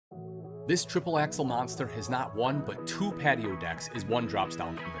This triple axle monster has not one but two patio decks as one drops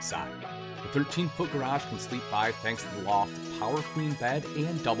down from the side. The 13-foot garage can sleep 5 thanks to the loft, power queen bed,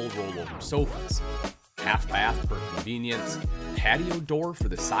 and double rollover sofas. Half bath for convenience, patio door for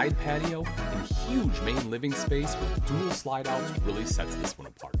the side patio, and huge main living space with dual slide outs really sets this one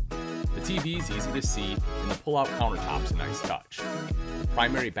apart. The TV is easy to see, and the pull-out countertop's a nice touch. The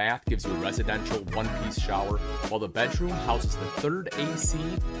primary bath gives you a residential one-piece shower, while the bedroom houses the third AC,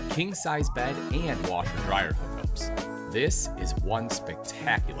 king-size bed, and washer-dryer hookups. This is one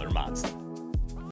spectacular monster.